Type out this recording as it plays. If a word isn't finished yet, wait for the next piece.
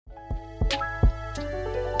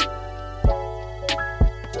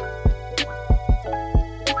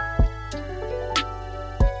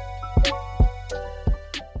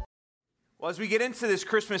As we get into this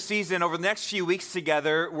Christmas season, over the next few weeks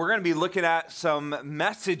together, we're going to be looking at some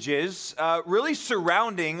messages really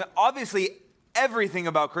surrounding, obviously, everything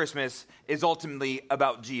about Christmas is ultimately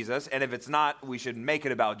about Jesus. And if it's not, we should make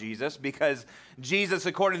it about Jesus because Jesus,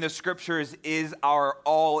 according to scriptures, is our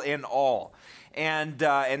all in all. And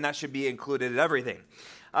that should be included in everything.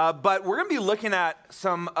 But we're going to be looking at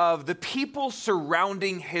some of the people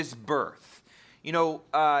surrounding his birth. You know,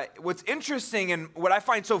 what's interesting and what I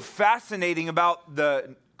find so fascinating about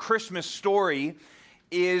the Christmas story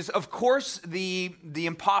is, of course, the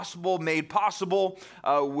impossible made possible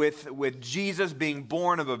with Jesus being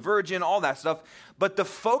born of a virgin, all that stuff, but the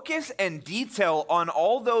focus and detail on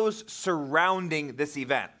all those surrounding this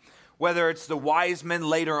event. Whether it's the wise men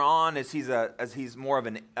later on as he's more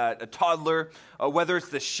of a toddler, whether it's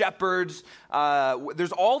the shepherds,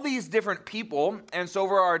 there's all these different people. And so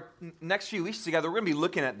over our next few weeks together, we're going to be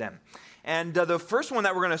looking at them. And the first one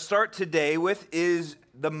that we're going to start today with is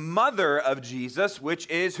the mother of Jesus, which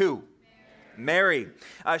is who? Mary.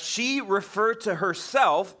 She referred to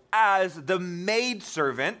herself as the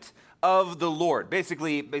maidservant of the Lord.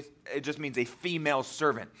 Basically, it just means a female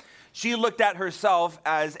servant. She looked at herself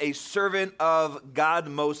as a servant of God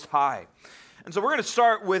Most High. And so we're going to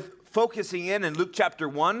start with focusing in Luke chapter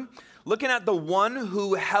 1, looking at the one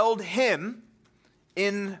who held him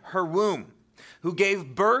in her womb, who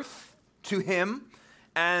gave birth to him,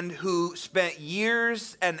 and who spent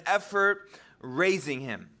years and effort raising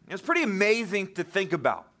him. It's pretty amazing to think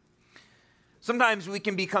about. Sometimes we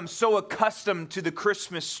can become so accustomed to the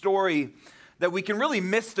Christmas story that we can really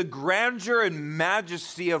miss the grandeur and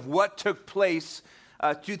majesty of what took place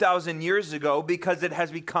 2,000 years ago because it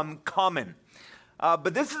has become common.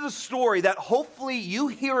 But this is a story that hopefully you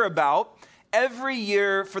hear about every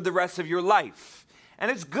year for the rest of your life.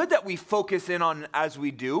 And it's good that we focus in on as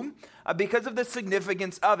we do because of the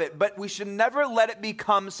significance of it. But we should never let it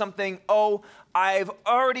become something, oh, I've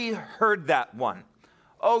already heard that one.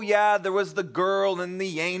 Oh yeah, there was the girl and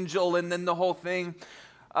the angel and then the whole thing.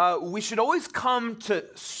 We should always come to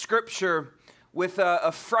Scripture with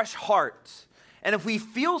a fresh heart. And if we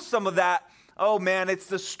feel some of that, oh man, it's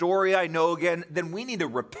the story I know again, then we need to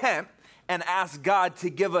repent and ask God to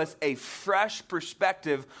give us a fresh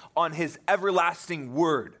perspective on his everlasting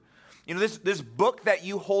word. You know, this book that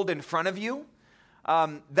you hold in front of you,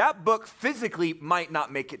 that book physically might not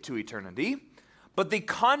make it to eternity, but the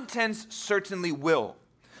contents certainly will.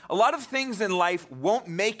 A lot of things in life won't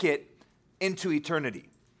make it into eternity.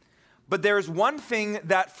 But there's one thing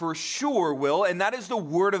that for sure will, and that is the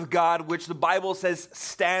Word of God, which the Bible says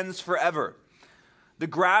stands forever. The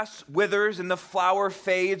grass withers and the flower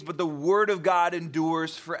fades, but the Word of God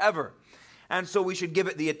endures forever. And so we should give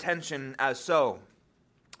it the attention as so.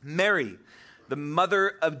 Mary, the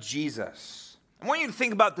mother of Jesus. I want you to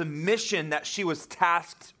think about the mission that she was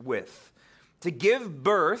tasked with, to give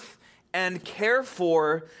birth and care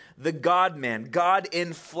for the God-man, God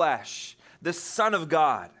in flesh, the Son of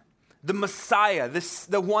God. The Messiah,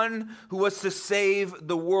 the one who was to save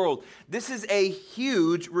the world. This is a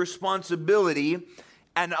huge responsibility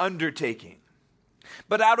and undertaking.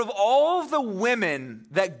 But out of all the women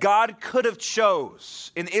that God could have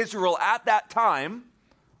chose in Israel at that time,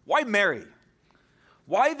 why Mary?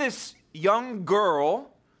 Why this young girl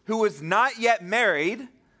who was not yet married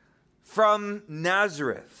from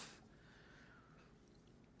Nazareth?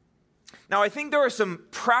 Now, I think there are some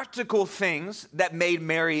practical things that made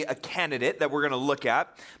Mary a candidate that we're going to look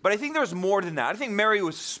at, but I think there's more than that. I think Mary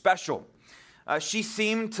was special. She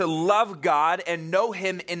seemed to love God and know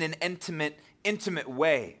him in an intimate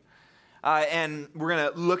way. And we're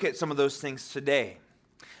going to look at some of those things today.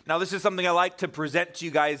 Now, this is something I like to present to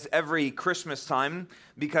you guys every Christmas time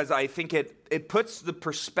because I think it puts the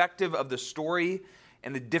perspective of the story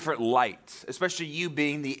in a different light, especially you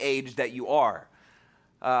being the age that you are.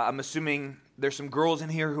 I'm assuming there's some girls in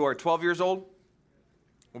here who are 12 years old.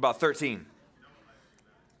 What about 13?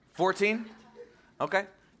 14? Okay.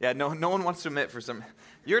 Yeah, no one wants to admit for some.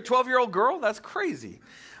 You're a 12-year-old girl? That's crazy.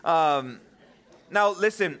 Now,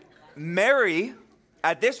 listen, Mary,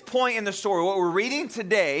 at this point in the story, what we're reading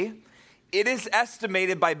today, it is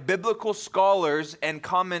estimated by biblical scholars and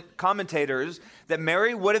commentators that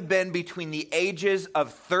Mary would have been between the ages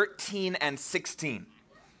of 13 and 16.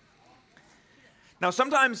 Now,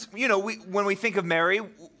 sometimes, you know, when we think of Mary,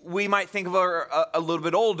 we might think of her a little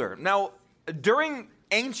bit older. Now, during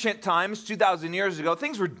ancient times, 2,000 years ago,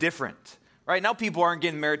 things were different, right? Now people aren't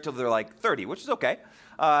getting married till they're like 30, which is okay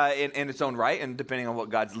in its own right, and depending on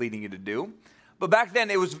what God's leading you to do. But back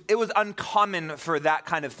then, it was uncommon for that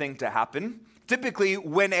kind of thing to happen. Typically,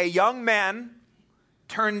 when a young man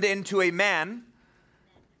turned into a man,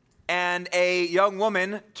 and a young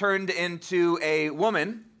woman turned into a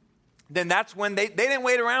woman, then that's when they didn't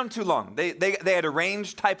wait around too long. They had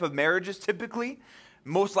arranged type of marriages typically.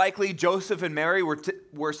 Most likely Joseph and Mary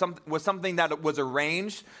was something that was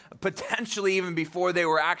arranged, potentially even before they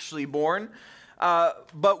were actually born.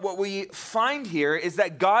 But what we find here is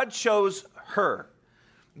that God chose her.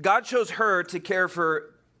 God chose her to care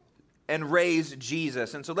for and raise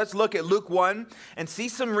Jesus. And so let's look at Luke 1 and see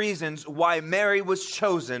some reasons why Mary was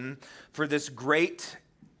chosen for this great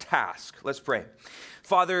task. Let's pray.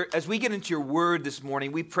 Father, as we get into your word this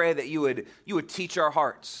morning, we pray that you would teach our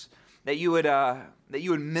hearts, that you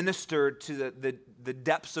would minister to the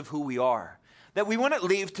depths of who we are, that we wouldn't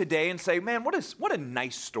leave today and say, man, what a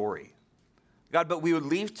nice story. God, but we would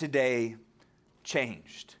leave today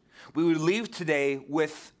changed. We would leave today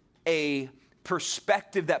with a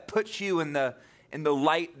perspective that puts you in the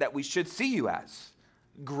light that we should see you as,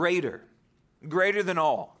 greater than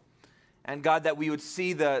all. And God, that we would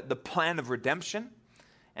see the plan of redemption,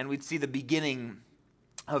 and we'd see the beginning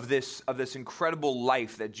of this incredible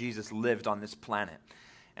life that Jesus lived on this planet.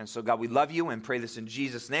 And so, God, we love you and pray this in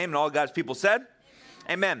Jesus' name. And all God's people said,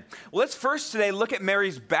 Amen. Well, let's first today look at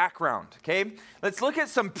Mary's background, okay? Let's look at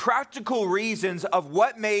some practical reasons of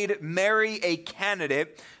what made Mary a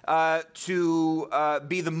candidate to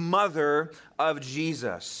be the mother of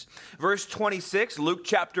Jesus. Verse 26, Luke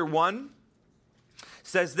chapter 1,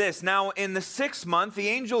 says this, "Now in the 6th month, the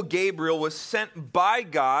angel Gabriel was sent by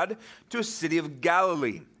God to a city of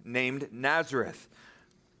Galilee named Nazareth,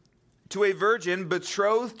 to a virgin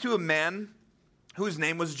betrothed to a man whose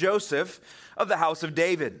name was Joseph, of the house of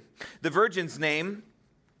David. The virgin's name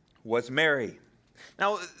was Mary."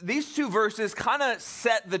 Now, these two verses kind of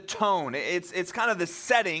set the tone. It's kind of the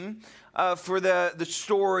setting for the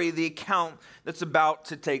story, the account that's about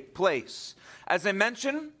to take place. As I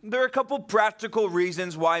mentioned, there are a couple practical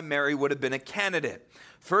reasons why Mary would have been a candidate.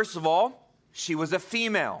 First of all, she was a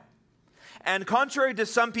female. And contrary to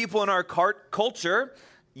some people in our culture,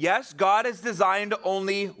 yes, God has designed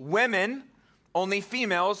only women, only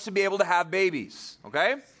females, to be able to have babies,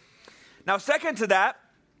 okay? Now, second to that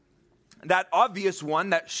obvious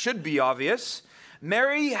one, that should be obvious,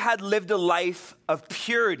 Mary had lived a life of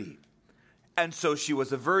purity, and so she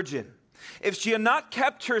was a virgin. If she had not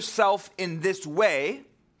kept herself in this way,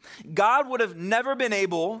 God would have never been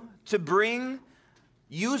able to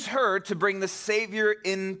use her to bring the Savior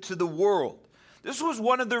into the world. This was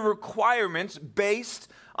one of the requirements based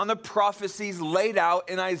on the prophecies laid out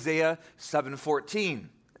in Isaiah 7:14.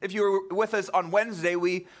 If you were with us on Wednesday,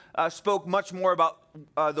 we spoke much more about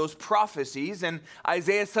those prophecies, and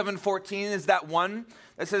Isaiah 7:14 is that one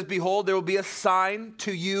that says, "Behold, there will be a sign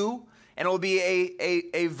to you, and it will be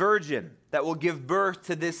a virgin that will give birth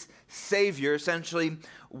to this Savior," essentially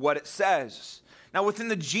what it says. Now, within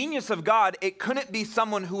the genius of God, it couldn't be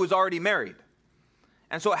someone who was already married.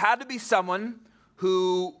 And so it had to be someone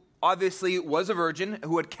who obviously was a virgin,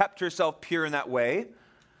 who had kept herself pure in that way.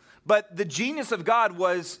 But the genius of God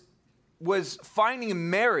was finding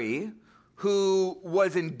Mary, who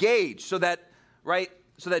was engaged, so that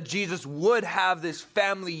Jesus would have this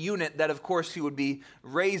family unit that, of course, he would be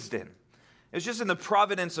raised in. It's just in the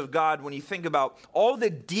providence of God, when you think about all the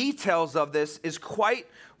details of this, is quite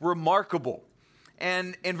remarkable.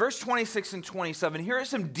 And in verse 26 and 27, here are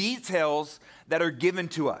some details that are given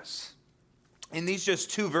to us. In these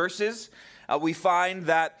just two verses, we find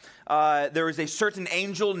that there is a certain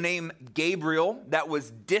angel named Gabriel that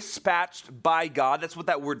was dispatched by God. That's what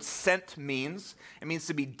that word sent means. It means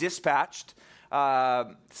to be dispatched,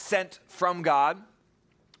 sent from God.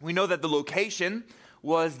 We know that the location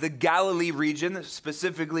was the Galilee region,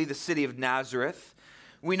 specifically the city of Nazareth.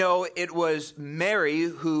 We know it was Mary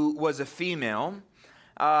who was a female.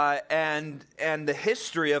 And the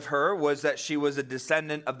history of her was that she was a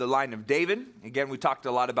descendant of the line of David. Again, we talked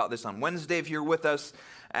a lot about this on Wednesday if you're with us,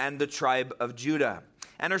 and the tribe of Judah.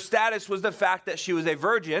 And her status was the fact that she was a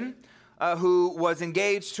virgin who was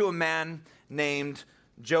engaged to a man named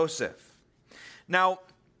Joseph. Now,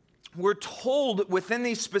 we're told within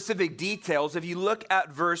these specific details, if you look at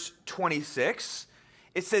verse 26,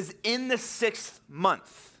 it says, "in the 6th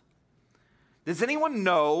month." Does anyone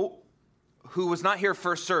know, who was not here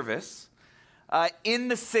first service, in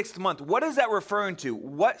the 6th month? What is that referring to?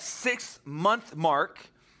 What 6th month mark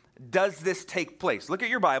does this take place? Look at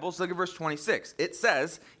your Bibles, look at verse 26. It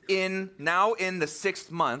says, now in the 6th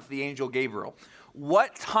month, the angel Gabriel.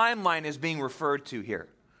 What timeline is being referred to here?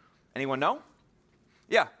 Anyone know?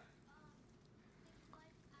 Yeah.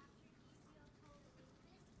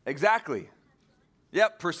 Exactly.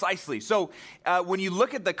 Yep, precisely. So when you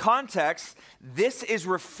look at the context, this is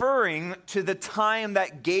referring to the time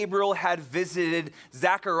that Gabriel had visited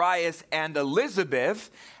Zacharias and Elizabeth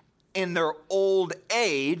in their old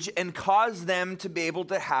age and caused them to be able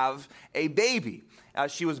to have a baby.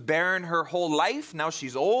 She was barren her whole life. Now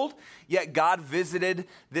she's old, yet God visited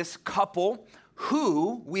this couple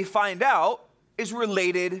who, we find out, is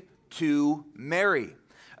related to Mary.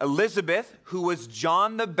 Elizabeth, who was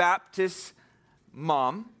John the Baptist's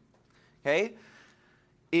mom, okay,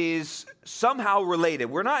 is somehow related.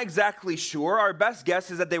 We're not exactly sure. Our best guess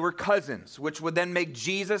is that they were cousins, which would then make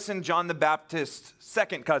Jesus and John the Baptist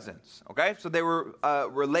second cousins, okay? So they were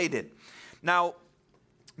related. Now,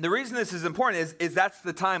 the reason this is important is that's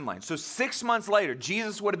the timeline. So 6 months later,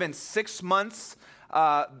 Jesus would have been 6 months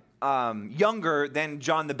younger than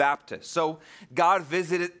John the Baptist. So God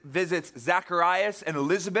visits Zacharias and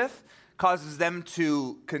Elizabeth, causes them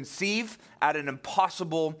to conceive at an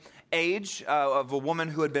impossible age of a woman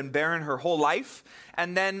who had been barren her whole life.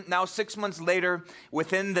 And then now 6 months later,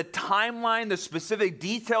 within the timeline, the specific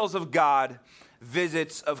details of God,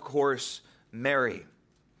 visits, of course, Mary.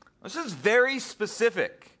 This is very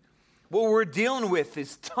specific. What we're dealing with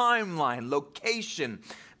is timeline, location,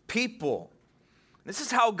 people. This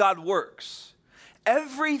is how God works.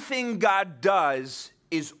 Everything God does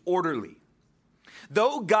is orderly.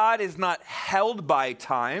 Though God is not held by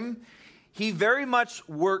time, he very much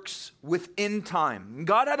works within time.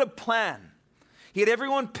 God had a plan. He had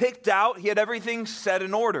everyone picked out. He had everything set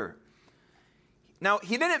in order. Now,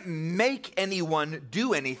 he didn't make anyone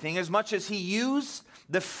do anything as much as he used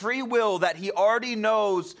the free will that he already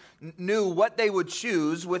knew what they would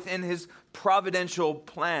choose within his providential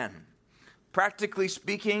plan. Practically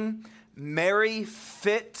speaking, Mary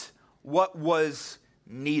fit what was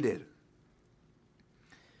needed.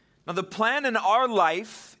 Now, the plan in our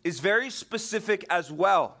life is very specific as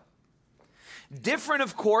well. Different,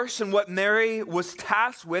 of course, in what Mary was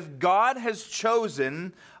tasked with. God has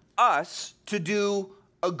chosen us to do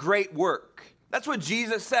a great work. That's what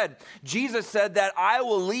Jesus said. Jesus said that I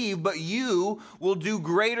will leave, but you will do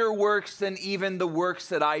greater works than even the works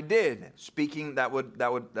that I did. Speaking,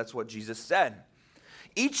 that's what Jesus said.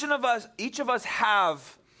 Each of us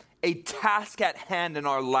have a task at hand in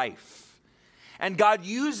our life. And God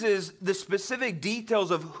uses the specific details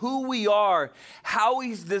of who we are, how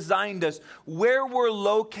he's designed us, where we're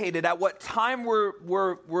located, at what time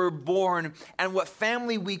we're born, and what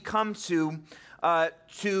family we come to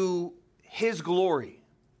his glory.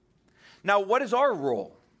 Now, what is our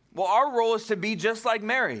role? Well, our role is to be just like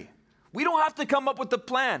Mary. We don't have to come up with the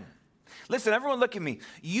plan. Listen, everyone look at me.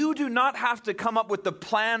 You do not have to come up with the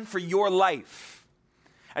plan for your life.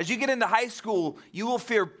 As you get into high school, you will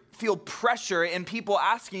feel pressure in people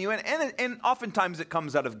asking you, and oftentimes it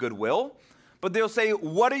comes out of goodwill, but they'll say,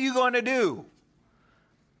 what are you going to do?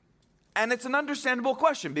 And it's an understandable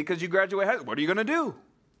question because you graduate high school. What are you going to do?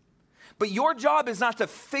 But your job is not to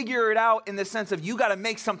figure it out in the sense of you got to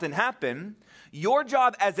make something happen. Your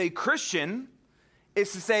job as a Christian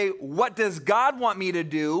is to say, what does God want me to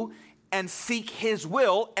do? And seek his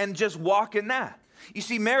will and just walk in that. You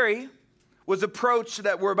see, Mary was approached,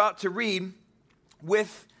 that we're about to read,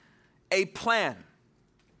 with a plan.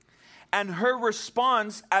 And her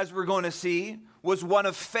response, as we're going to see, was one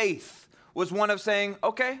of faith, was one of saying,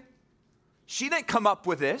 okay, she didn't come up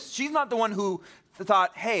with this. She's not the one who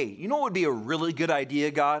thought, hey, you know what would be a really good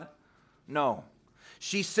idea, God? No.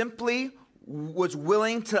 She simply was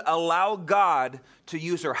willing to allow God to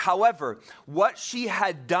use her. However, what she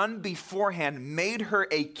had done beforehand made her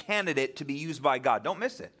a candidate to be used by God. Don't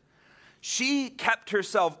miss it. She kept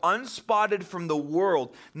herself unspotted from the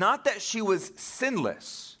world. Not that she was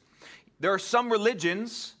sinless. There are some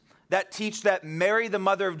religions that teach that Mary, the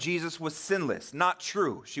mother of Jesus, was sinless. Not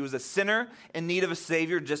true. She was a sinner in need of a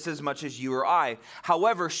Savior just as much as you or I.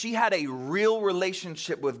 However, she had a real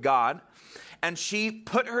relationship with God, and she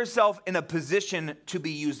put herself in a position to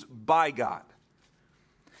be used by God.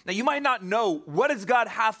 Now, you might not know, what does God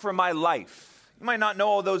have for my life? You might not know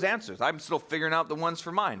all those answers. I'm still figuring out the ones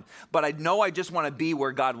for mine. But I know I just want to be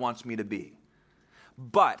where God wants me to be.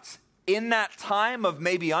 But in that time of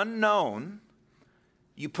maybe unknown,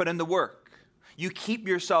 you put in the work. You keep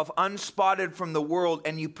yourself unspotted from the world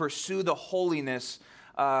and you pursue the holiness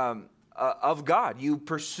of God. You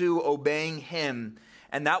pursue obeying him,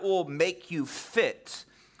 and that will make you fit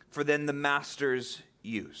for then the master's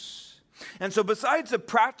use. And so besides the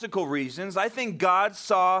practical reasons, I think God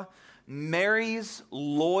saw Mary's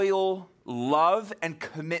loyal love and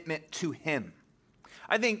commitment to him.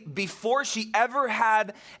 I think before she ever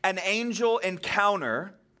had an angel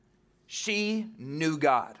encounter, she knew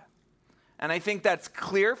God. And I think that's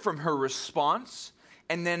clear from her response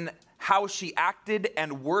and then how she acted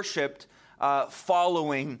and worshiped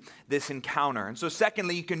following this encounter. And so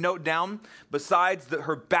secondly, you can note down, besides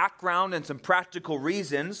her background and some practical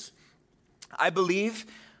reasons, I believe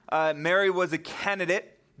Mary was a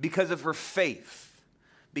candidate because of her faith.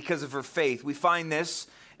 Because of her faith. We find this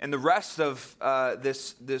in the rest of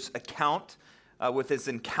this account with this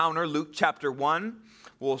encounter, Luke chapter 1.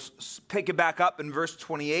 We'll pick it back up in verse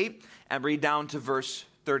 28 and read down to verse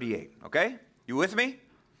 38. Okay? You with me?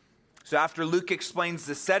 So after Luke explains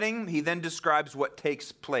the setting, he then describes what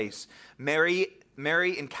takes place. Mary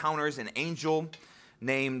encounters an angel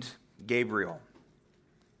named Gabriel.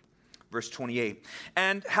 Verse 28.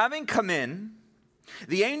 And having come in,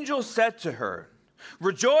 the angel said to her,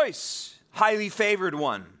 "Rejoice, highly favored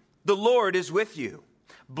one. The Lord is with you.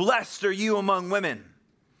 Blessed are you among women."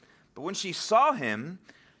 But when she saw him,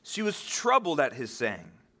 she was troubled at his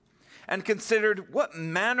saying, and considered what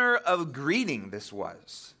manner of greeting this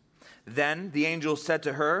was. Then the angel said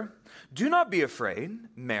to her, "Do not be afraid,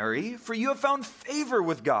 Mary, for you have found favor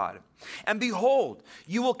with God. And behold,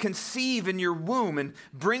 you will conceive in your womb and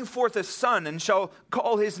bring forth a son, and shall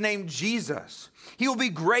call his name Jesus. He will be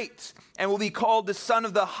great and will be called the Son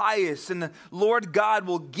of the Highest, and the Lord God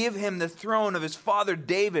will give him the throne of his father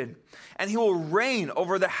David, and he will reign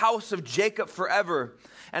over the house of Jacob forever,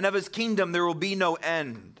 and of his kingdom there will be no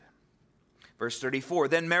end." Verse 34,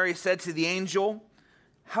 Then Mary said to the angel,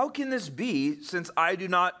 "How can this be, since I do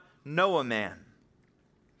not know a man?"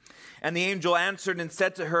 And the angel answered and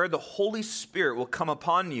said to her, "The Holy Spirit will come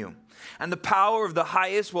upon you, and the power of the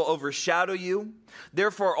highest will overshadow you.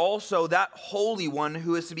 Therefore also that Holy One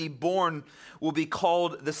who is to be born will be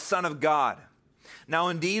called the Son of God. Now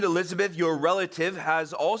indeed, Elizabeth, your relative,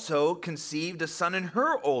 has also conceived a son in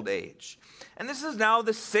her old age. And this is now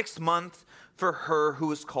the 6th month for her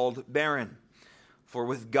who is called barren. For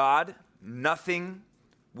with God nothing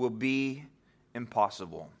will be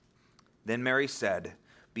impossible." Then Mary said,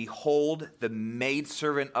 "Behold, the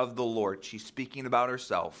maidservant of the Lord." She's speaking about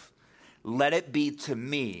herself. "Let it be to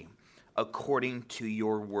me according to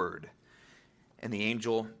your word." And the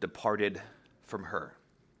angel departed from her.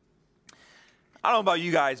 I don't know about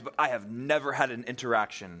you guys, but I have never had an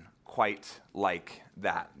interaction quite like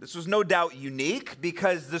that. This was no doubt unique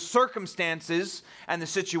because the circumstances and the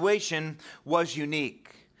situation was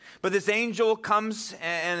unique. But this angel comes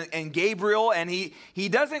and Gabriel, and he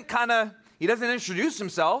doesn't introduce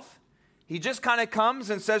himself. He just kind of comes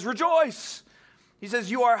and says, "Rejoice." He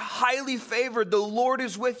says, "You are highly favored. The Lord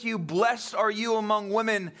is with you. Blessed are you among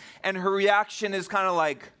women." And her reaction is kind of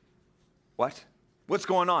like, "What? What's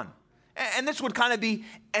going on?" And this would kind of be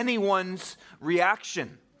anyone's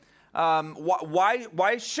reaction.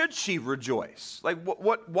 Why should she rejoice? Like,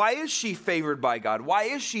 why is she favored by God? Why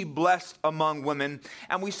is she blessed among women?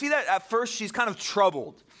 And we see that at first she's kind of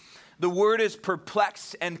troubled. The word is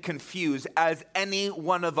perplexed and confused, as any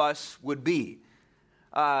one of us would be.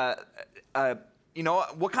 What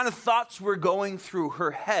kind of thoughts were going through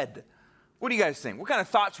her head? What do you guys think? What kind of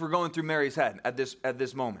thoughts were going through Mary's head at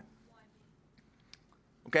this moment?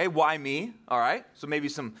 Okay, why me? All right, so maybe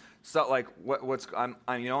some stuff like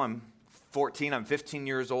I'm 14. I'm 15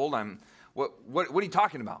 years old. What are you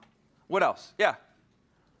talking about? What else? Yeah.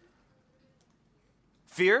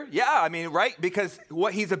 Fear? Yeah, I mean, right? Because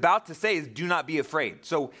what he's about to say is do not be afraid.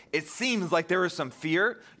 So it seems like there is some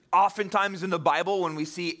fear. Oftentimes in the Bible, when we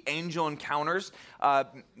see angel encounters,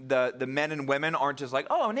 the men and women aren't just like,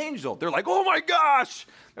 "Oh, an angel." They're like, "Oh my gosh."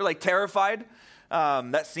 They're like terrified.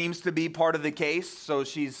 That seems to be part of the case. So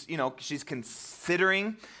she's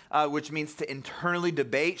considering, which means to internally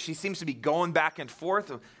debate. She seems to be going back and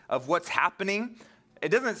forth of what's happening. It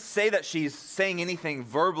doesn't say that she's saying anything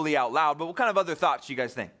verbally out loud, but what kind of other thoughts do you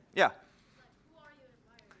guys think? Yeah.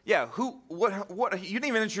 Yeah, what, you didn't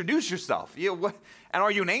even introduce yourself. And are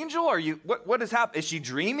you an angel? What has happened? Is she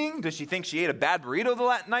dreaming? Does she think she ate a bad burrito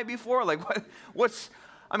the night before? Like,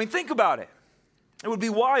 think about it. It would be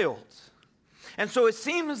wild. And so it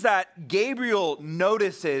seems that Gabriel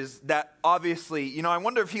notices that obviously, I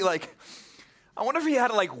wonder if he had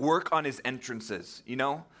to work on his entrances,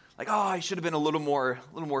 Like, oh, I should have been a little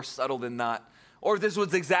more subtle than that. Or if this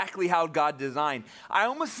was exactly how God designed. I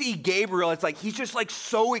almost see Gabriel, it's like he's just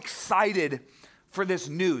so excited for this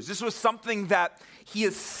news. This was something that he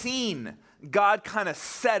has seen God kind of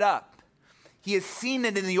set up. He has seen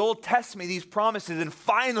it in the Old Testament, these promises, and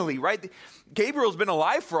finally, right? Gabriel's been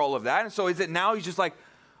alive for all of that, and so is it now he's just like,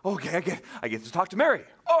 okay, I get to talk to Mary.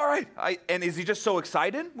 All right. And is he just so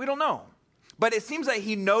excited? We don't know. But it seems like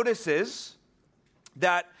he notices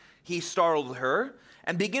that he startled her,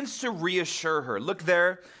 and begins to reassure her. Look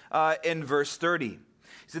there in verse 30.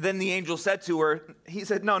 So then the angel said to her, he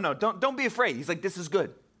said, no, don't be afraid. He's like, this is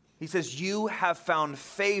good. He says, you have found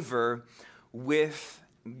favor with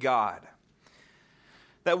God.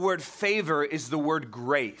 That word favor is the word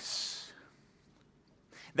grace.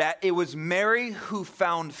 That it was Mary who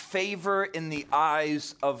found favor in the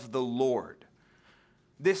eyes of the Lord.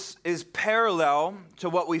 This is parallel to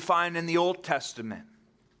what we find in the Old Testament,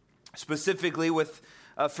 specifically with,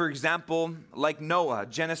 for example, like Noah,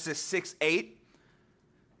 Genesis 6:8.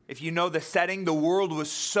 If you know the setting, the world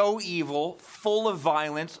was so evil, full of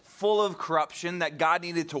violence, full of corruption, that God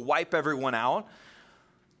needed to wipe everyone out.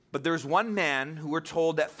 But there's one man who we're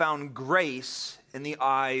told that found grace in the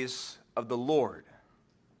eyes of the Lord.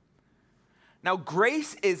 Now,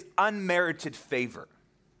 grace is unmerited favor.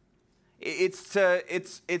 It's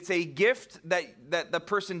a gift that the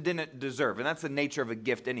person didn't deserve, and that's the nature of a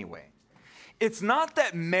gift anyway. It's not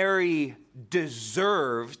that Mary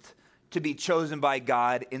deserved to be chosen by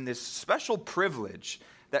God in this special privilege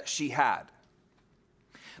that she had,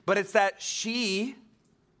 but it's that she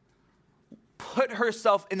put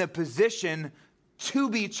herself in a position to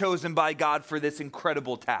be chosen by God for this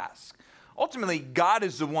incredible task. Ultimately, God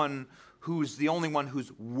is the only one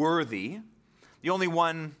who's worthy, the only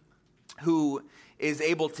one who is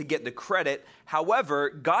able to get the credit. However,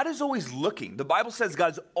 God is always looking. The Bible says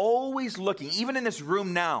God's always looking, even in this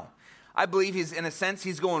room now. I believe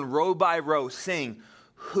he's going row by row saying,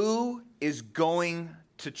 who is going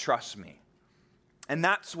to trust me? And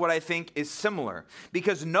that's what I think is similar,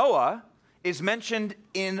 because Noah is mentioned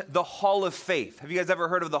in the Hall of Faith. Have you guys ever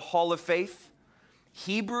heard of the Hall of Faith?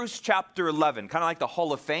 Hebrews chapter 11, kind of like the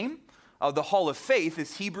Hall of Fame. The Hall of Faith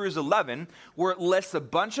is Hebrews 11, where it lists a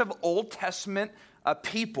bunch of Old Testament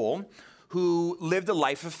people who lived a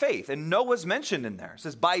life of faith. And Noah's mentioned in there. It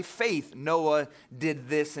says, by faith, Noah did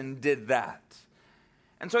this and did that.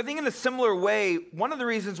 And so I think in a similar way, one of the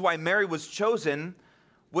reasons why Mary was chosen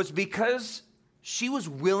was because she was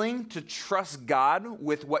willing to trust God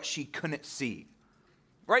with what she couldn't see.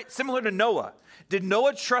 Right? Similar to Noah. Did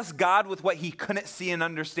Noah trust God with what he couldn't see and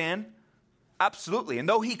understand? Absolutely. And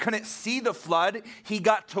though he couldn't see the flood, he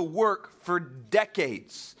got to work for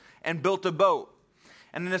decades and built a boat.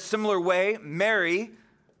 And in a similar way, Mary,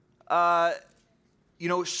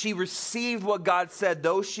 she received what God said,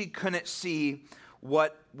 though she couldn't see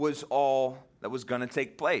what was all that was going to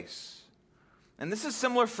take place. And this is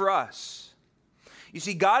similar for us. You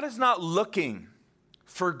see, God is not looking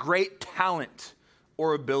for great talent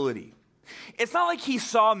or ability. It's not like he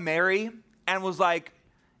saw Mary and was like,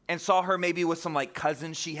 and saw her maybe with some like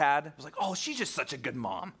cousins she had. It was like, oh, she's just such a good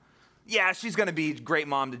mom. Yeah, she's going to be a great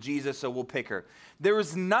mom to Jesus, so we'll pick her. There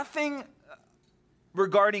was nothing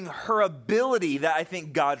regarding her ability that I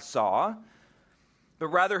think God saw, but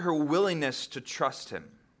rather her willingness to trust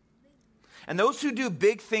him. And those who do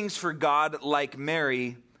big things for God, like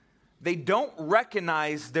Mary, they don't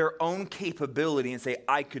recognize their own capability and say,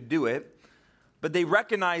 I could do it, but they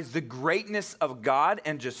recognize the greatness of God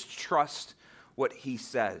and just trust what he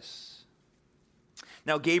says.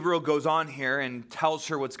 Now, Gabriel goes on here and tells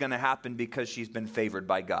her what's going to happen because she's been favored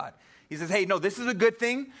by God. He says, hey, no, this is a good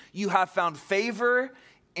thing. You have found favor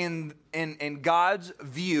in God's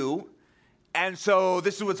view, and so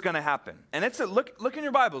this is what's going to happen. And it's look in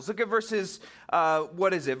your Bibles. Look at verses,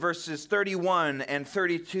 verses 31 and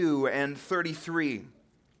 32 and 33.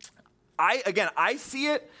 I see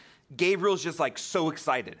it. Gabriel's just like so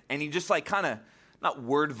excited, and he just like kind of, not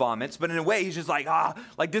word vomits, but in a way, he's just like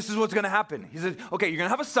this is what's going to happen. He says, okay, you're going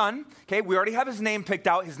to have a son. Okay, we already have his name picked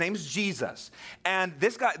out. His name's Jesus. And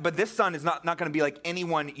this son is not going to be like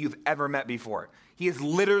anyone you've ever met before. He is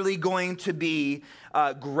literally going to be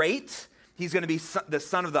great. He's going to be the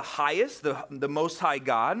son of the highest, the most high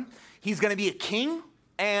God. He's going to be a king,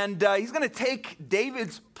 and he's going to take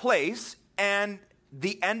David's place, and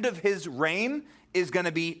the end of his reign is going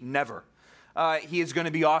to be never. He is going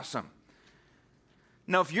to be awesome.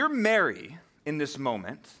 Now, if you're Mary in this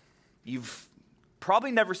moment, you've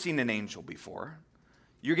probably never seen an angel before.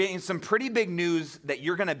 You're getting some pretty big news that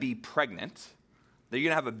you're going to be pregnant, that you're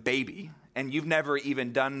going to have a baby, and you've never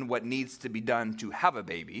even done what needs to be done to have a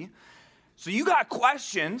baby. So you got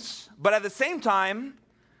questions, but at the same time,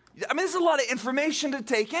 there's a lot of information to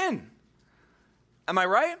take in. Am I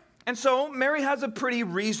right? And so Mary has a pretty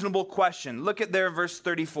reasonable question. Look at there in verse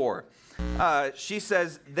 34. She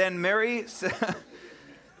says, then Mary...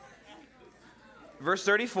 Verse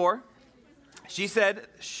 34, she said,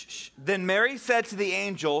 then Mary said to the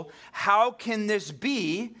angel, how can this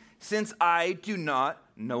be since I do not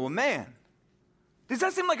know a man? Does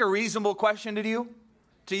that seem like a reasonable question to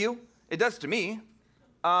you? It does to me.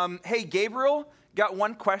 Hey, Gabriel, got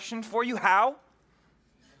one question for you. How's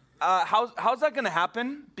that going to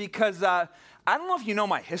happen? Because I don't know if you know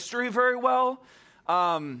my history very well,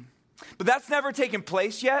 but that's never taken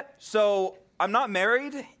place yet. So I'm not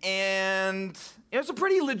married, and it's a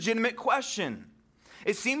pretty legitimate question.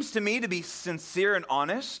 It seems to me to be sincere and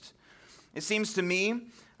honest. It seems to me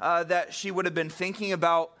that she would have been thinking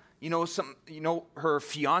about, her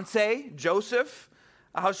fiance, Joseph.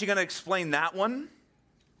 How's she going to explain that one?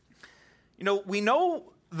 We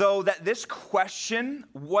know, though, that this question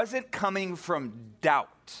wasn't coming from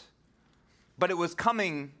doubt, but it was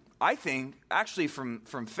coming, I think, actually from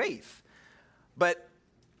faith. But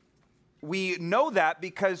we know that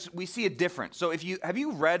because we see a difference. So have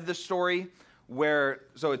you read the story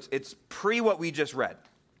it's pre what we just read.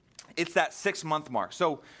 It's that 6-month mark.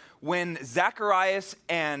 So when Zacharias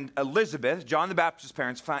and Elizabeth, John the Baptist's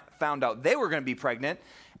parents, found out they were going to be pregnant,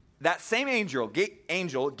 that same angel,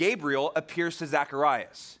 Gabriel, appears to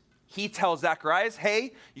Zacharias. He tells Zacharias,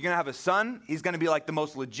 hey, you're going to have a son. He's going to be like the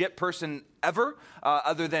most legit person ever,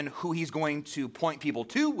 other than who he's going to point people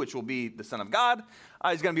to, which will be the Son of God.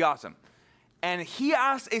 He's going to be awesome. And he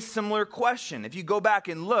asks a similar question. If you go back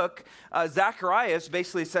and look, Zacharias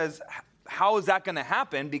basically says, how is that going to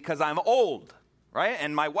happen? Because I'm old, right?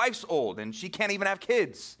 And my wife's old, and she can't even have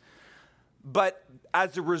kids. But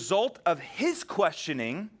as a result of his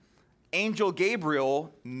questioning, Angel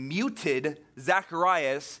Gabriel muted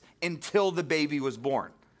Zacharias until the baby was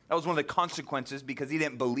born. That was one of the consequences because he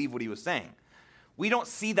didn't believe what he was saying. We don't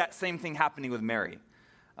see that same thing happening with Mary.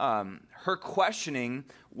 Her questioning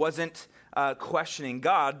wasn't questioning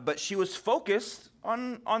God, but she was focused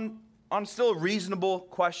on still a reasonable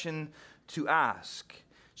question to ask.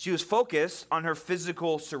 She was focused on her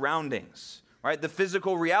physical surroundings, right? The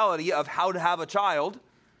physical reality of how to have a child,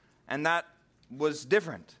 and that was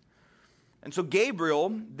different. And so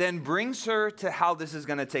Gabriel then brings her to how this is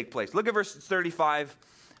going to take place. Look at verse 35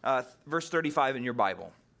 in your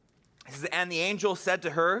Bible. It says, and the angel said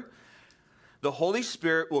to her, the Holy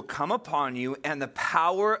Spirit will come upon you, and the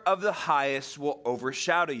power of the highest will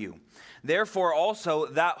overshadow you. Therefore also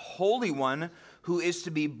that Holy One who is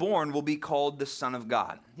to be born will be called the Son of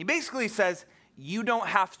God. He basically says, you don't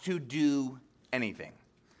have to do anything.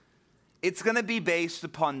 It's going to be based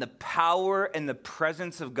upon the power and the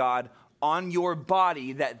presence of God on your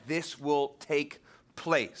body that this will take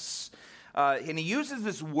place. And he uses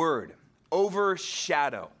this word,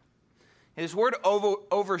 overshadow. His word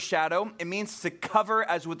overshadow, it means to cover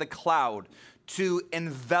as with a cloud, to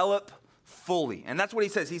envelop fully. And that's what he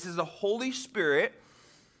says. He says the Holy Spirit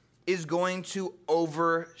is going to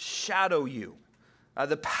overshadow you.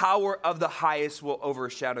 The power of the highest will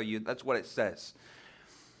overshadow you. That's what it says.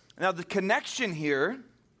 Now, the connection here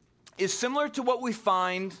is similar to what we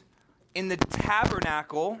find in the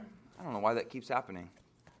tabernacle. I don't know why that keeps happening.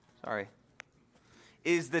 Sorry.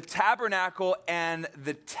 Is the tabernacle and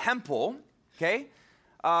the temple, okay,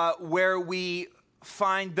 where we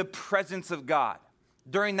find the presence of God.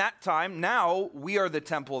 During that time, now we are the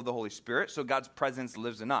temple of the Holy Spirit, so God's presence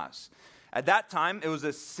lives in us. At that time, it was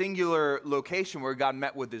a singular location where God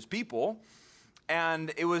met with his people,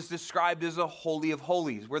 and it was described as a holy of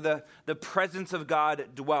holies, where the presence of God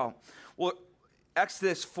dwelt. Well,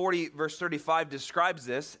 Exodus 40, verse 35 describes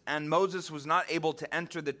this, and Moses was not able to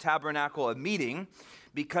enter the tabernacle of meeting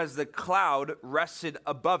because the cloud rested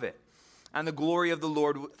above it, and the glory of the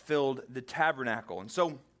Lord filled the tabernacle. And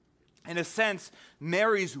so, in a sense,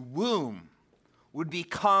 Mary's womb would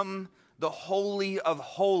become the holy of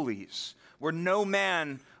holies, where no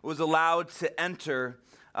man was allowed to enter,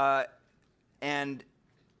 and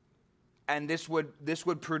this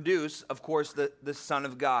would produce, of course, the Son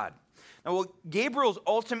of God. Now, what Gabriel's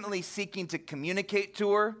ultimately seeking to communicate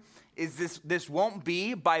to her is this won't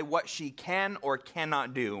be by what she can or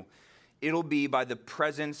cannot do. It'll be by the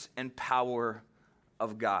presence and power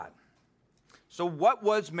of God. So what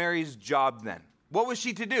was Mary's job then? What was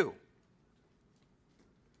she to do?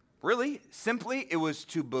 Really, simply, it was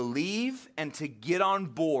to believe and to get on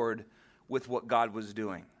board with what God was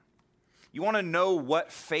doing. You want to know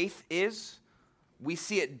what faith is? We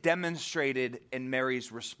see it demonstrated in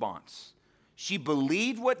Mary's response. She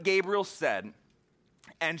believed what Gabriel said,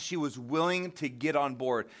 and she was willing to get on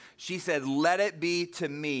board. She said, let it be to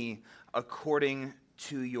me according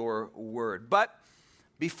to your word. But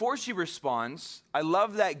before she responds, I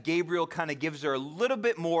love that Gabriel kind of gives her a little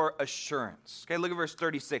bit more assurance. Okay, look at verse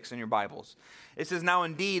 36 in your Bibles. It says, now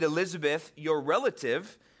indeed, Elizabeth, your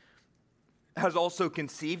relative, has also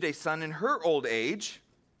conceived a son in her old age,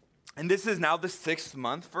 and this is now the 6th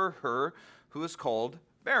month for her who is called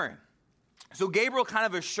barren. So Gabriel kind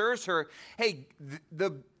of assures her, hey,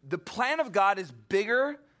 the plan of God is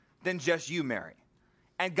bigger than just you, Mary.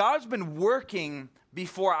 And God's been working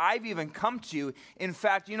before I've even come to you. In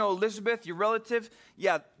fact, you know, Elizabeth, your relative,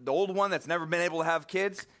 yeah, the old one that's never been able to have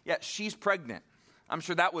kids, yeah, she's pregnant. I'm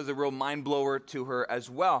sure that was a real mind blower to her as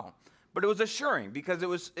well. But it was assuring because it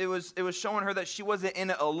was showing her that she wasn't in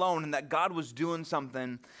it alone and that God was doing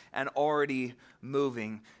something and already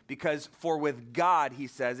moving. Because for with God, he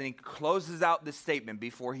says, and he closes out this statement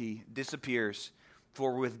before he disappears,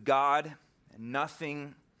 for with God,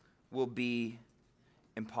 nothing will be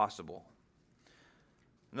impossible.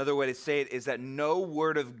 Another way to say it is that no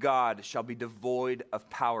word of God shall be devoid of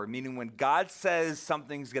power, meaning when God says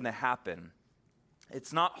something's going to happen,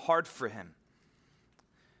 it's not hard for him.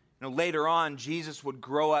 You know, later on, Jesus would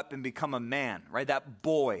grow up and become a man, right? That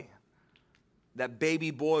boy, that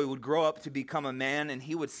baby boy would grow up to become a man, and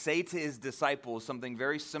he would say to his disciples something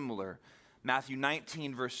very similar. Matthew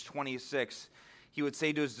 19, verse 26, he would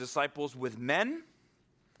say to his disciples, with men,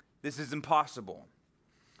 this is impossible,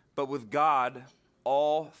 but with God,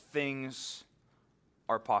 all things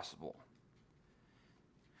are possible.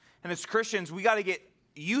 And as Christians, we got to get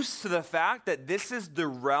used to the fact that this is the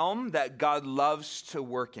realm that God loves to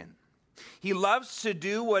work in. He loves to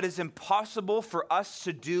do what is impossible for us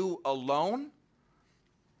to do alone,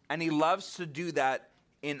 and he loves to do that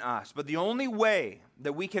in us. But the only way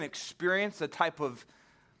that we can experience the type of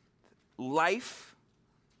life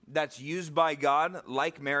that's used by God,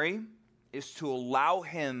 like Mary, is to allow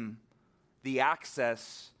him the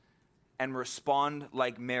access and respond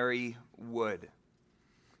like Mary would.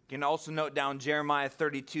 You can also note down Jeremiah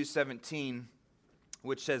 32:17,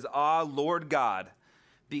 which says, Ah, Lord God,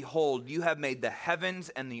 behold, you have made the heavens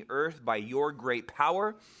and the earth by your great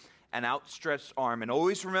power and outstretched arm. And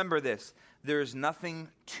always remember this, there is nothing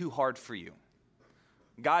too hard for you.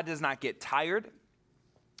 God does not get tired.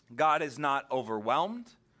 God is not overwhelmed.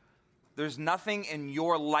 There's nothing in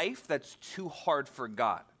your life that's too hard for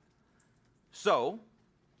God. So,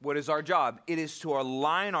 what is our job? It is to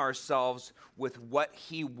align ourselves with what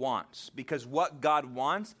he wants, because what God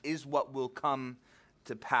wants is what will come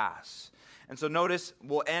to pass. And so notice,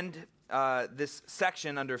 we'll end this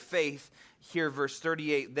section under faith here, verse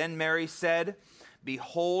 38. Then Mary said,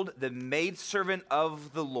 behold, the maidservant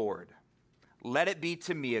of the Lord, let it be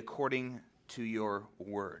to me according to your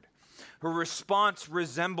word. Her response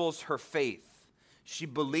resembles her faith. She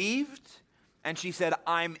believed and she said,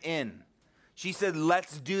 I'm in. She said,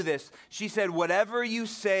 let's do this. She said, whatever you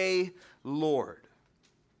say, Lord.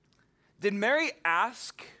 Did Mary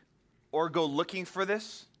ask or go looking for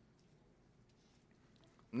this?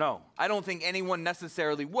 No, I don't think anyone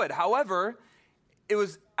necessarily would. However, it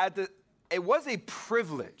was a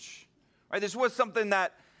privilege, right? This was something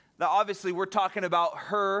that obviously we're talking about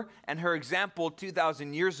her and her example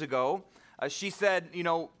 2,000 years ago. She said, you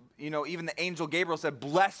know, even the angel Gabriel said,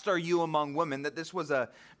 blessed are you among women, that this was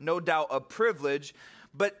no doubt a privilege,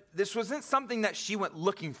 but this wasn't something that she went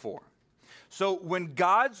looking for. So when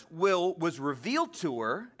God's will was revealed to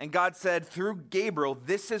her, and God said through Gabriel,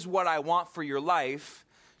 this is what I want for your life,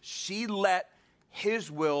 she let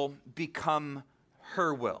his will become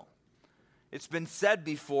her will. It's been said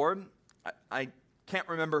before, I can't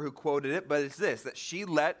remember who quoted it, but it's this, that she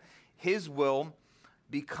let his will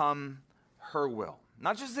become her will.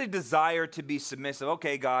 Not just a desire to be submissive,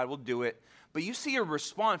 okay, God, we'll do it. But you see a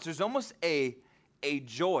response, there's almost a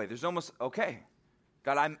joy. There's almost, okay,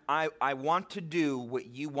 God, I want to do what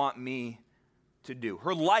you want me to do.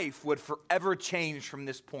 Her life would forever change from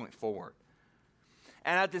this point forward.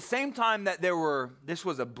 And at the same time that this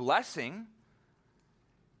was a blessing,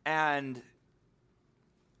 and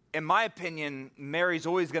in my opinion, Mary's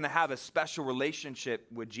always going to have a special relationship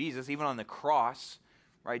with Jesus, even on the cross,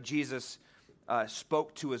 right? Jesus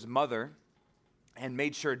spoke to his mother and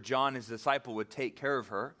made sure John, his disciple, would take care of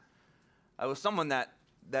her. It was someone that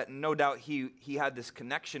no doubt he had this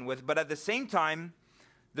connection with. But at the same time,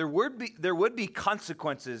 there would be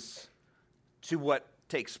consequences to what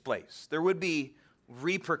takes place. There would be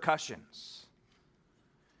repercussions.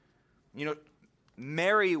 You know,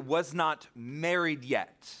 Mary was not married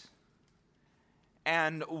yet.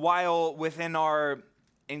 And while within our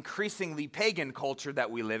increasingly pagan culture that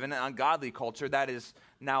we live in, an ungodly culture, that is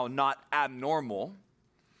now not abnormal,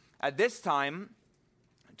 at this time,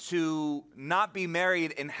 to not be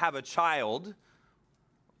married and have a child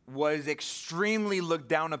was extremely looked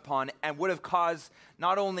down upon and would have caused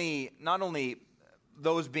not only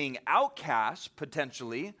those being outcast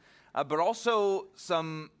potentially, but also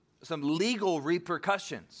some legal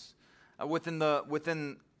repercussions within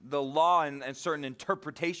the law and certain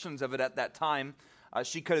interpretations of it at that time.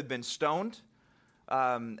 She could have been stoned.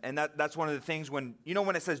 And that's one of the things when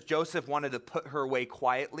it says Joseph wanted to put her away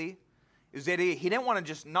quietly, is that he didn't want to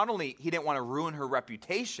just, not only he didn't want to ruin her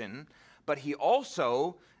reputation, but he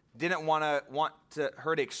also didn't want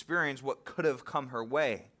her to experience what could have come her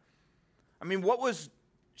way. I mean,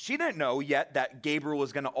 she didn't know yet that Gabriel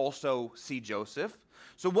was going to also see Joseph.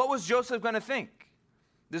 So what was Joseph going to think?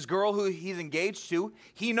 This girl who he's engaged to,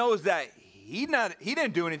 he knows that he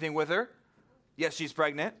didn't do anything with her. Yes, she's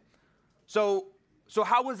pregnant. So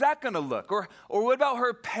how was that going to look? Or what about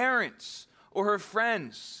her parents or her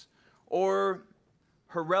friends or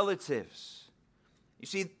her relatives? You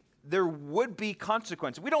see, there would be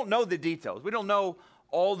consequences. We don't know the details. We don't know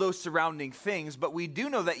all those surrounding things, but we do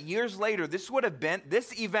know that years later, this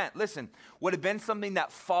event, would have been something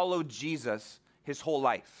that followed Jesus his whole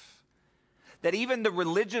life. That even the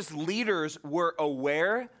religious leaders were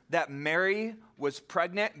aware that Mary was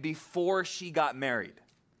pregnant before she got married.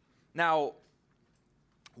 Now,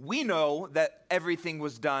 we know that everything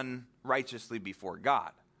was done righteously before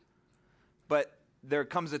God. But there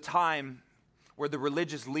comes a time where the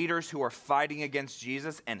religious leaders who are fighting against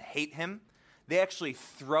Jesus and hate him, they actually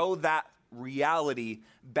throw that reality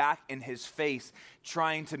back in his face,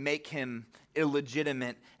 trying to make him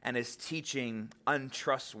illegitimate and his teaching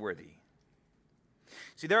untrustworthy.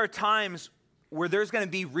 See, there are times where there's going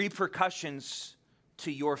to be repercussions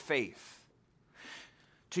to your faith.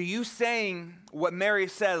 To you saying what Mary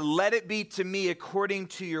said, let it be to me according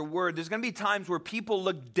to your word. There's going to be times where people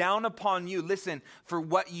look down upon you, for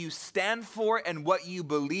what you stand for and what you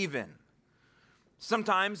believe in.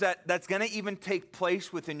 Sometimes that's going to even take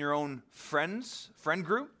place within your own friend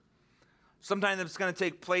group. Sometimes it's going to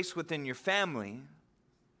take place within your family.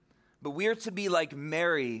 But we are to be like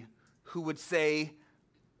Mary, who would say,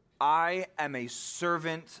 I am a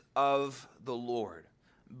servant of the Lord.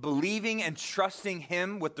 Believing and trusting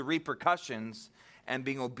him with the repercussions and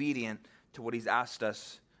being obedient to what he's asked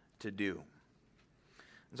us to do.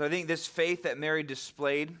 And so I think this faith that Mary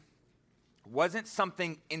displayed wasn't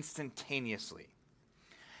something instantaneously.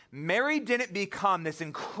 Mary didn't become this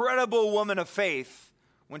incredible woman of faith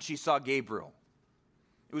when she saw Gabriel.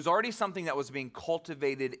 It was already something that was being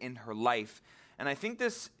cultivated in her life. And I think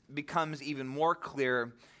this becomes even more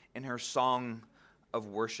clear in her song of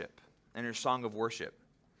worship.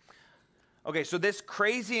 Okay, so this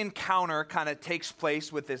crazy encounter kind of takes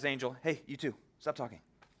place with this angel. Hey, you two, stop talking.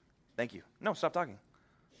 Thank you. No, stop talking.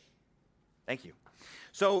 Thank you.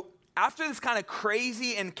 So after this kind of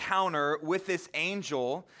crazy encounter with this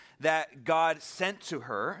angel that God sent to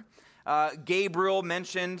her, Gabriel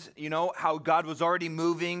mentioned, how God was already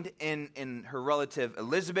moving in her relative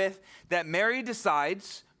Elizabeth, that Mary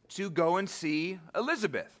decides to go and see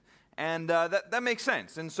Elizabeth. And that makes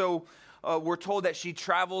sense. And so we're told that she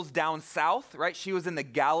travels down south, right? She was in the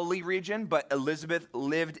Galilee region, but Elizabeth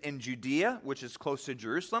lived in Judea, which is close to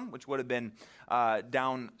Jerusalem, which would have been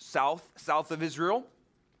down south of Israel.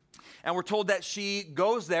 And we're told that she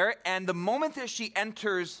goes there, and the moment that she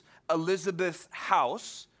enters Elizabeth's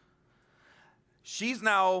house, she's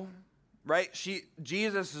now, right?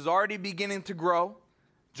 Jesus is already beginning to grow.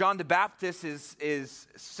 John the Baptist is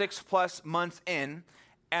 6+ months in.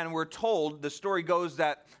 And we're told, the story goes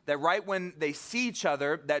that right when they see each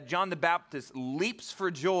other, that John the Baptist leaps for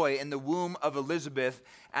joy in the womb of Elizabeth,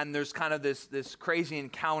 and there's kind of this crazy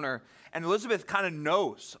encounter. And Elizabeth kind of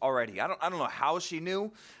knows already. I don't know how she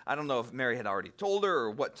knew. I don't know if Mary had already told her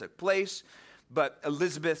or what took place. But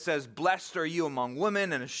Elizabeth says, blessed are you among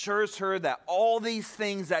women, and assures her that all these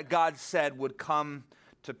things that God said would come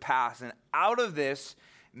to pass. And out of this,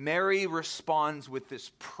 Mary responds with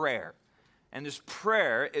this prayer. And this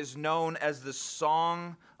prayer is known as the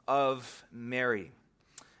Song of Mary.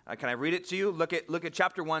 Can I read it to you? Look at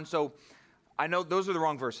chapter 1. So I know those are the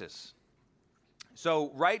wrong verses.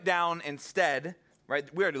 So write down instead,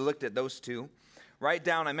 right? We already looked at those two. Write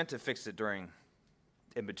down, I meant to fix it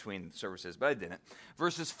in between services, but I didn't.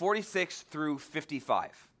 Verses 46 through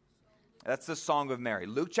 55. That's the Song of Mary.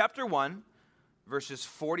 Luke chapter 1, verses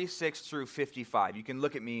 46 through 55. You can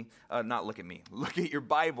look at me, look at your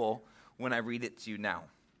Bible when I read it to you now.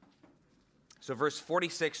 So verse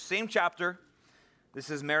 46, same chapter.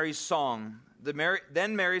 This is Mary's song.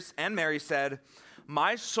 Then Mary said,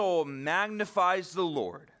 my soul magnifies the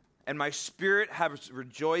Lord, and my spirit has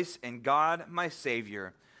rejoiced in God my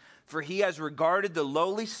Savior, for he has regarded the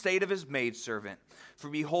lowly state of his maidservant. For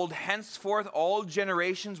behold, henceforth all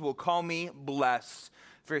generations will call me blessed,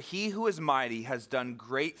 for he who is mighty has done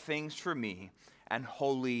great things for me, and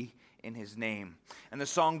holy in his name. And the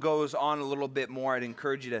song goes on a little bit more. I'd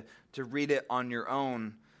encourage you to read it on your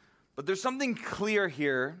own. But there's something clear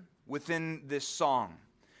here within this song.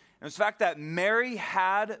 And it's the fact that Mary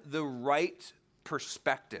had the right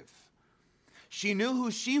perspective. She knew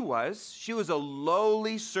who she was. She was a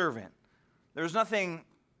lowly servant. There was nothing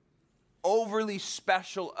overly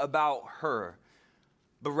special about her,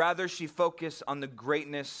 but rather she focused on the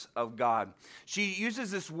greatness of God. She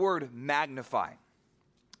uses this word magnify.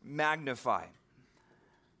 Magnify.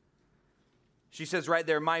 She says right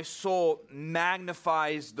there, my soul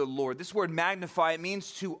magnifies the Lord. This word magnify, it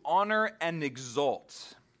means to honor and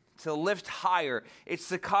exalt, to lift higher. It's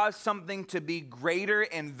to cause something to be greater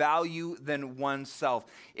in value than oneself.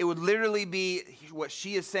 It would literally be what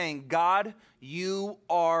she is saying, God, you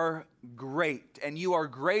are great, and you are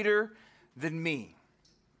greater than me.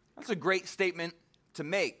 That's a great statement to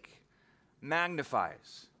make.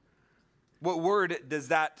 Magnifies. What word does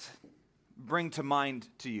that bring to mind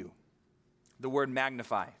to you? The word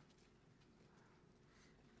magnify.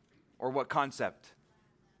 Or what concept?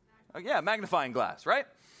 Oh, yeah, magnifying glass, right?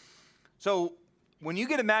 So when you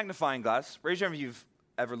get a magnifying glass, raise your hand if you've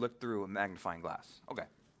ever looked through a magnifying glass. Okay,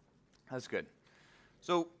 that's good.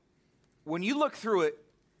 So when you look through it,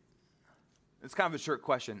 it's kind of a short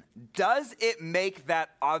question. Does it make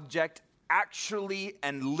that object actually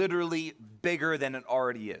and literally bigger than it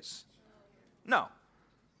already is? No.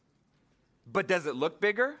 But does it look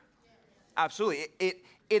bigger? Absolutely. It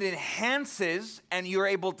enhances, and you're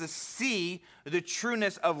able to see the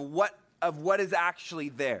trueness of what is actually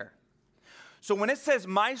there. So when it says,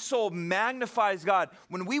 my soul magnifies God,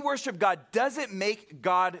 when we worship God, does it make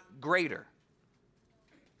God greater?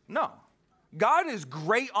 No. God is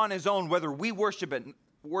great on his own, whether we worship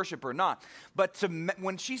or not. But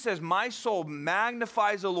when she says, my soul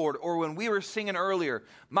magnifies the Lord, or when we were singing earlier,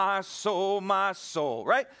 my soul,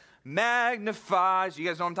 right? Magnifies. You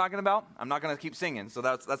guys know what I'm talking about? I'm not going to keep singing, so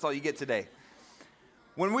that's all you get today.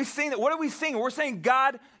 When we sing that, what are we singing? We're saying,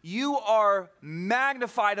 God, you are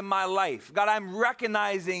magnified in my life. God, I'm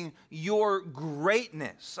recognizing your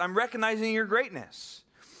greatness. I'm recognizing your greatness.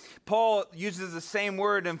 Paul uses the same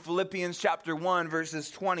word in Philippians chapter 1,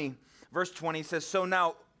 verse 20 says, so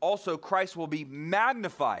now also Christ will be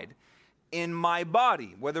magnified in my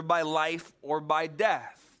body, whether by life or by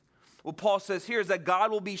death. What Paul says here is that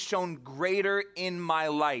God will be shown greater in my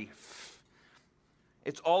life.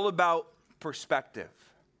 It's all about perspective.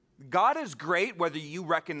 God is great whether you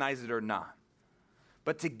recognize it or not.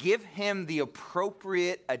 But to give him the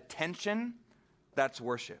appropriate attention, that's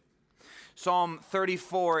worship. Psalm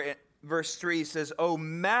 34, verse 3 says, oh,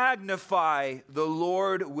 magnify the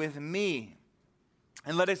Lord with me,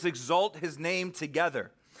 and let us exalt his name together.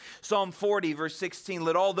 Psalm 40, verse 16,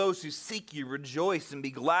 let all those who seek you rejoice and be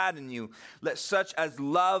glad in you. Let such as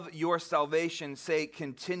love your salvation say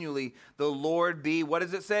continually, the Lord be, what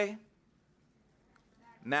does it say?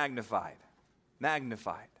 Magnified.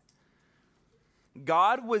 Magnified.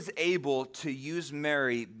 God was able to use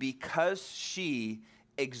Mary because she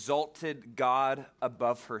exalted God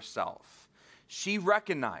above herself. She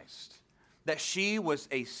recognized that she was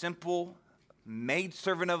a simple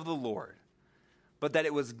maidservant of the Lord, but that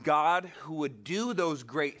it was God who would do those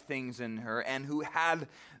great things in her and who had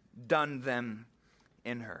done them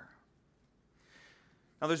in her.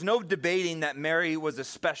 Now, there's no debating that Mary was a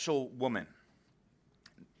special woman.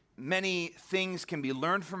 Many things can be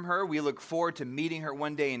learned from her. We look forward to meeting her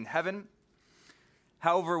one day in heaven.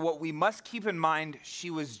 However, what we must keep in mind,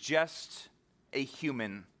 she was just a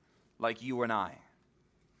human like you and I.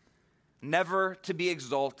 Never to be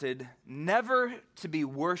exalted, never to be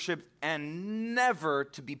worshiped, and never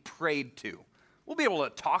to be prayed to. We'll be able to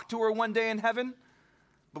talk to her one day in heaven,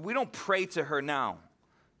 but we don't pray to her now.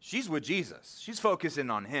 She's with Jesus. She's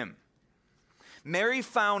focusing on him. Mary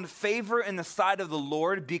found favor in the sight of the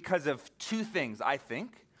Lord because of two things, I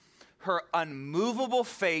think. Her unmovable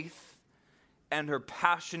faith and her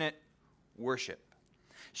passionate worship.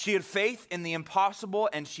 She had faith in the impossible,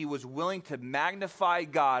 and she was willing to magnify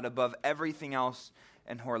God above everything else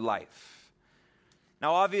in her life.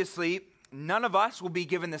 Now, obviously, none of us will be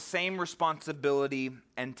given the same responsibility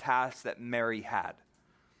and tasks that Mary had.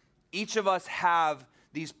 Each of us have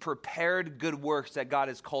these prepared good works that God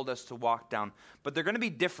has called us to walk down, but they're going to be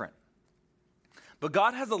different. But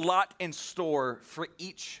God has a lot in store for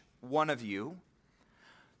each one of you.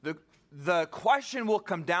 The question will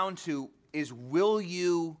come down to is, will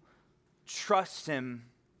you trust him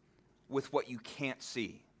with what you can't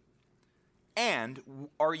see? And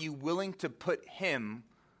are you willing to put him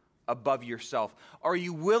above yourself? Are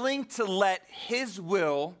you willing to let his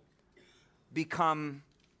will become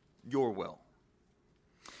your will?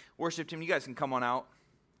 Worship team, you guys can come on out.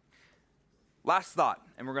 Last thought,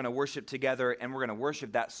 and we're going to worship together, and we're going to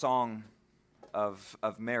worship that song of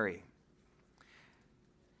Mary.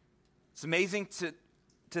 It's amazing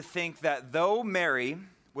to think that though Mary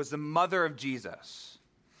was the mother of Jesus,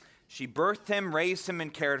 she birthed him, raised him,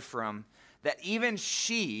 and cared for him, that even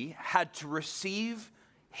she had to receive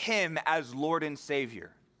him as Lord and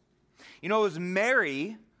Savior. You know, it was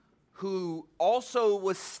Mary who also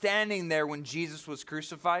was standing there when Jesus was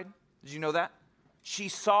crucified. Did you know that? She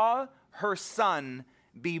saw her son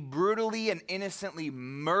be brutally and innocently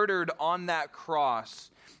murdered on that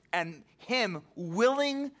cross, and him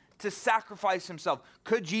willing to sacrifice himself.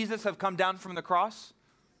 Could Jesus have come down from the cross?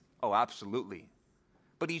 Oh, absolutely.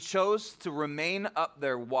 But he chose to remain up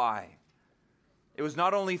there. Why? It was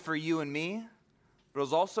not only for you and me, but it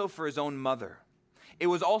was also for his own mother. It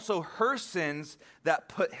was also her sins that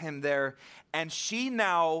put him there. And she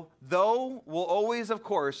now, though will always, of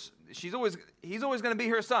course, he's always going to be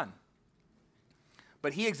her son.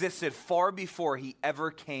 But he existed far before he ever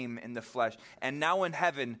came in the flesh. And now in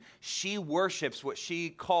heaven, she worships what she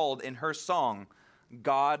called in her song,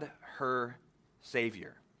 God, her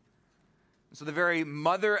Savior. So the very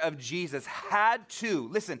mother of Jesus had to,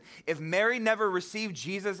 listen, if Mary never received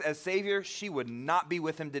Jesus as Savior, she would not be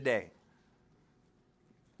with him today.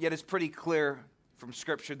 Yet it's pretty clear from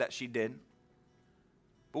Scripture that she did.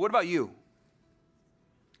 But what about you?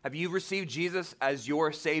 Have you received Jesus as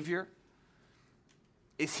your Savior?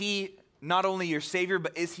 Is he not only your Savior,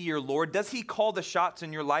 but is he your Lord? Does he call the shots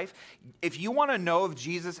in your life? If you want to know if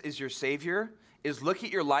Jesus is your Savior, is look at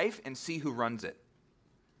your life and see who runs it.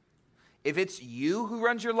 If it's you who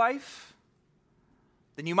runs your life,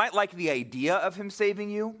 then you might like the idea of him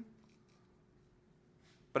saving you,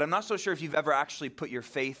 but I'm not so sure if you've ever actually put your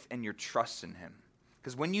faith and your trust in him.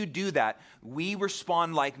 Because when you do that, we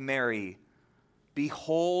respond like Mary,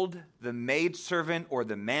 behold the maidservant or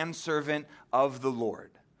the manservant of the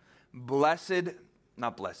Lord.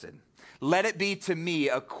 Let it be to me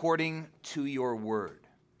according to your word.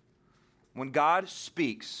 When God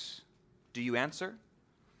speaks, do you answer?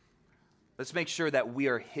 Let's make sure that we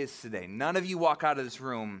are his today. None of you walk out of this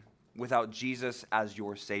room without Jesus as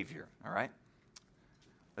your Savior, all right?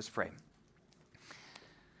 Let's pray.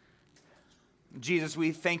 Jesus,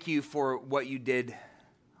 we thank you for what you did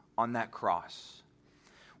on that cross.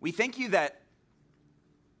 We thank you that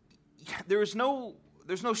there's no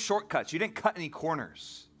shortcuts. You didn't cut any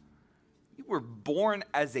corners. You were born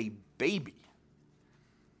as a baby.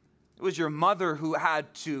 It was your mother who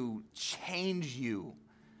had to change you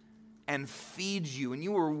and feed you, and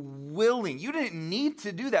you were willing. You didn't need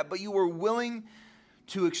to do that, but you were willing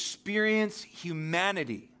to experience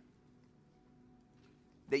humanity,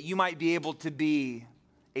 that you might be able to be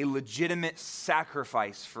a legitimate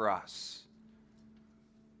sacrifice for us.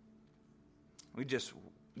 We just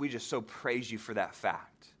so praise you for that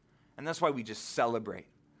fact. And that's why we just celebrate.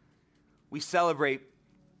 We celebrate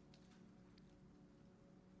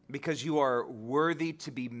because you are worthy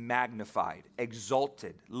to be magnified,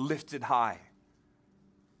 exalted, lifted high.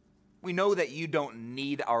 We know that you don't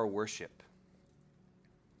need our worship.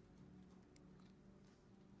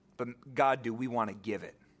 But God, do we want to give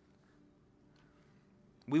it?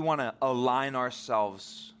 We want to align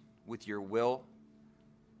ourselves with your will.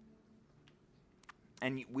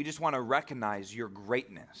 And we just want to recognize your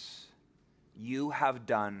greatness. You have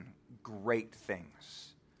done great things.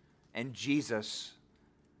 And Jesus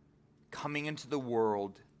coming into the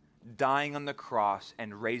world, dying on the cross,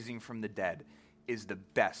 and raising from the dead is the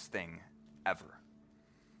best thing ever.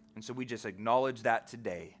 And so we just acknowledge that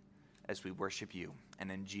today as we worship you.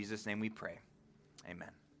 And in Jesus' name we pray. Amen.